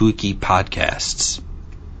spooky podcasts.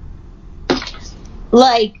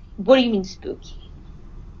 Like, what do you mean spooky?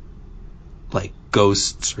 Like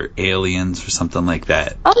ghosts or aliens or something like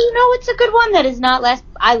that. Oh, it's a good one that is not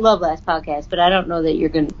I love Last Podcast, but I don't know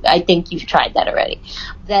that I think you've tried that already.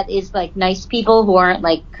 That is nice people who aren't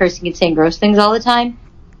cursing and saying gross things all the time.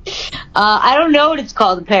 I don't know what it's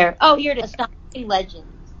called, here it is. Astonishing Legends.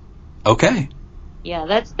 Okay. Yeah,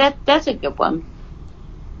 that's a good one.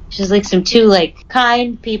 Just some two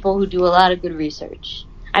kind people who do a lot of good research.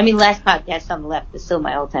 I mean, Last Podcast on the Left is still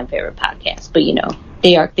my all-time favorite podcast, but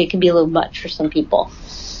they can be a little much for some people.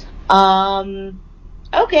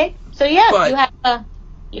 Okay, so yeah, if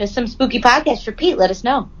you have some spooky podcasts for Pete, let us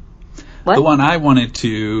know. What? The one I wanted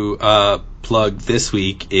to plug this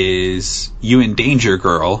week is You in Danger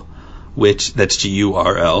Girl, that's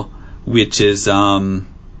GURL, which is a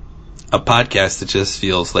podcast that just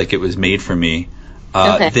feels like it was made for me.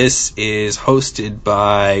 This is hosted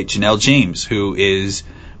by Janelle James, who is,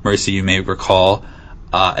 Mercy, you may recall,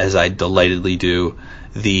 as I delightedly do,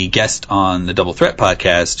 the guest on the Double Threat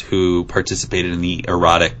podcast who participated in the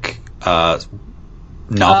erotic novels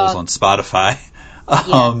on Spotify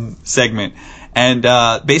segment. And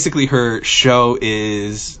basically her show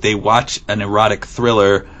is they watch an erotic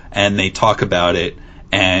thriller and they talk about it,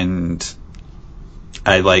 and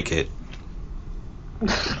I like it.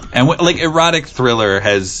 And like erotic thriller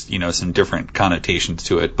has, some different connotations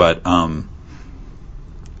to it, but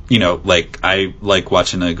like I like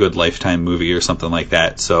watching a good Lifetime movie or something like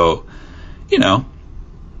that. So, I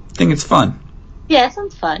think it's fun. Yeah, it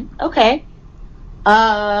sounds fun. Okay.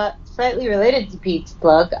 Slightly related to Pete's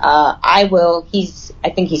plug, I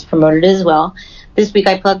think he's promoted it as well. This week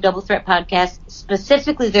I plugged Double Threat Podcast,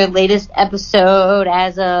 specifically their latest episode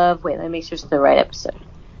let me make sure it's the right episode,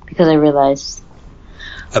 because I realized.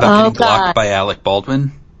 About getting blocked by Alec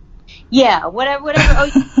Baldwin? Yeah, whatever.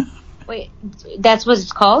 Oh, wait, that's what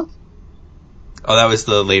it's called? Oh, that was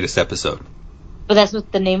the latest episode. But that's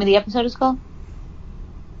what the name of the episode is called?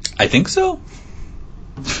 I think so.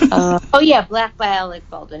 Black by Alec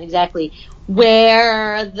Baldwin, exactly.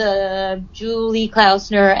 Where the Julie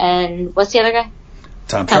Klausner and what's the other guy?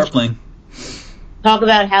 Tom Scharpling. Talk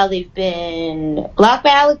about how they've been blocked by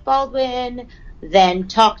Alec Baldwin, then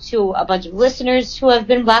talk to a bunch of listeners who have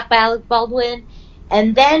been blocked by Alec Baldwin,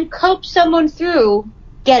 and then coach someone through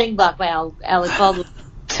getting blocked by Alec Baldwin.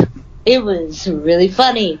 It was really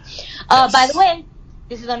funny. Yes. By the way,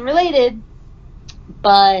 this is unrelated,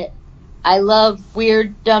 but I love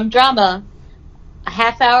weird, dumb drama. A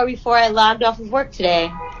half hour before I logged off of work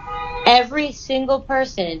today, every single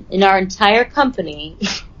person in our entire company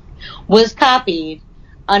was copied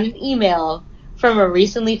on an email from a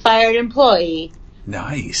recently fired employee.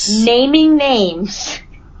 Nice. Naming names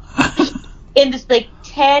in this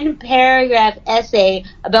 10-paragraph essay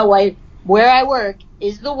about where I work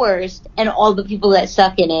is the worst and all the people that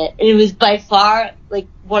suck in it. It was by far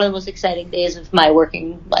one of the most exciting days of my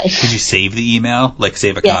working life. Did you save the email?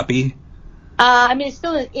 Save a copy? It's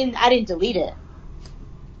still in. I didn't delete it.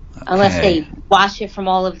 Okay. Unless they wash it from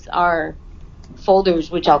all of our folders,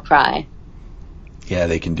 which I'll cry. Yeah,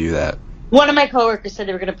 they can do that. One of my coworkers said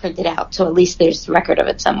they were going to print it out, so at least there's a record of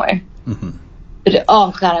it somewhere. Mm-hmm. But,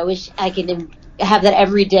 oh, God, I wish I could have that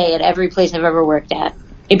every day at every place I've ever worked at.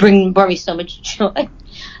 It brought me so much joy.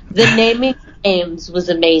 The naming names was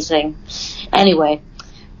amazing. Anyway.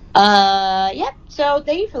 So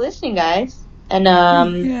thank you for listening, guys. And,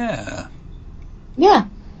 yeah.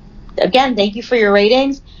 Again, thank you for your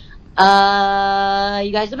ratings. You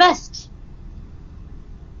guys are the best.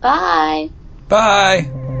 Bye. Bye.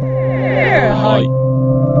 Hi.